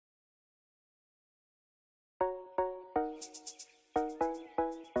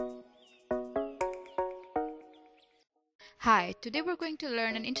Hi, today we're going to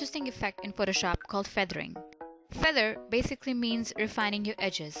learn an interesting effect in Photoshop called feathering. Feather basically means refining your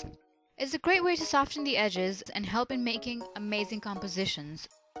edges. It's a great way to soften the edges and help in making amazing compositions.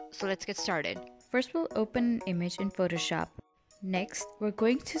 So let's get started. First, we'll open an image in Photoshop. Next, we're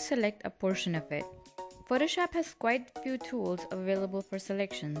going to select a portion of it. Photoshop has quite a few tools available for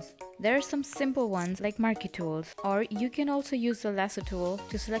selections. There are some simple ones like marquee tools, or you can also use the lasso tool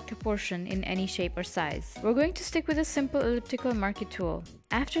to select a portion in any shape or size. We're going to stick with a simple elliptical marquee tool.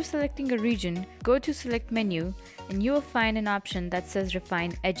 After selecting a region, go to Select Menu and you will find an option that says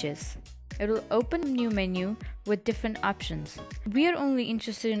Refine Edges. It will open a new menu with different options. We are only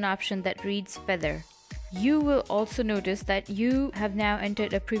interested in an option that reads Feather. You will also notice that you have now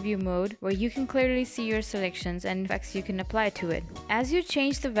entered a preview mode where you can clearly see your selections and effects you can apply to it. As you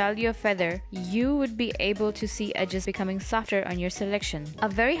change the value of feather, you would be able to see edges becoming softer on your selection. A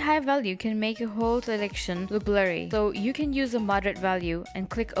very high value can make your whole selection look blurry, so you can use a moderate value and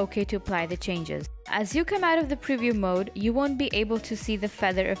click OK to apply the changes. As you come out of the preview mode, you won't be able to see the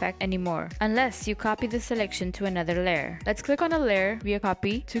feather effect anymore unless you copy the selection to another layer. Let's click on a layer via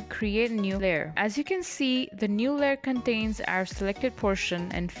copy to create a new layer. As you can see, the new layer contains our selected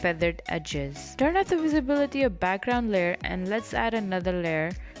portion and feathered edges. Turn off the visibility of background layer and let's add another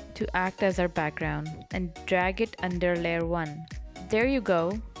layer to act as our background and drag it under layer 1. There you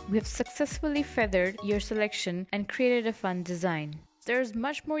go. We have successfully feathered your selection and created a fun design. There's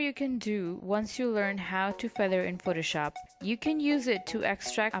much more you can do once you learn how to feather in Photoshop. You can use it to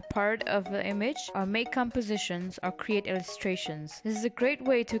extract a part of the image or make compositions or create illustrations. This is a great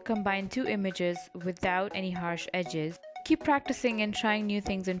way to combine two images without any harsh edges. Keep practicing and trying new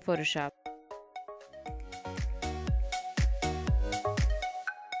things in Photoshop.